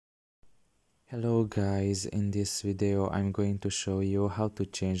Hello guys, in this video I'm going to show you how to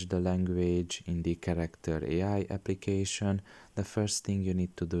change the language in the Character AI application. The first thing you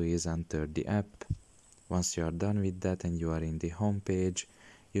need to do is enter the app. Once you are done with that and you are in the home page,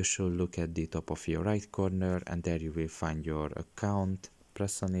 you should look at the top of your right corner and there you will find your account.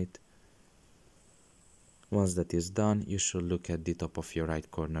 Press on it. Once that is done, you should look at the top of your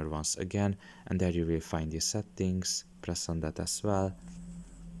right corner once again and there you will find the settings. Press on that as well.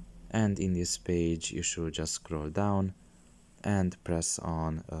 And in this page you should just scroll down and press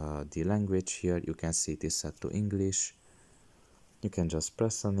on the language. Here you can see it is set to English. You can just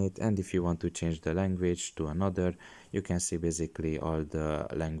press on it, and if you want to change the language to another, you can see basically all the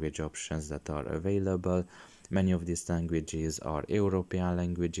language options that are available. Many of these languages are European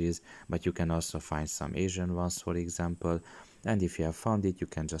languages, but you can also find some Asian ones, for example. And if you have found it, you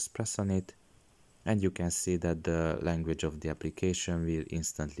can just press on it and you can see that the language of the application will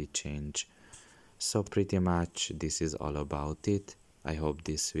instantly change. So pretty much this is all about it. I hope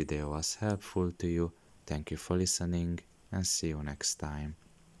this video was helpful to you. Thank you for listening and see you next time.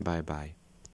 Bye bye.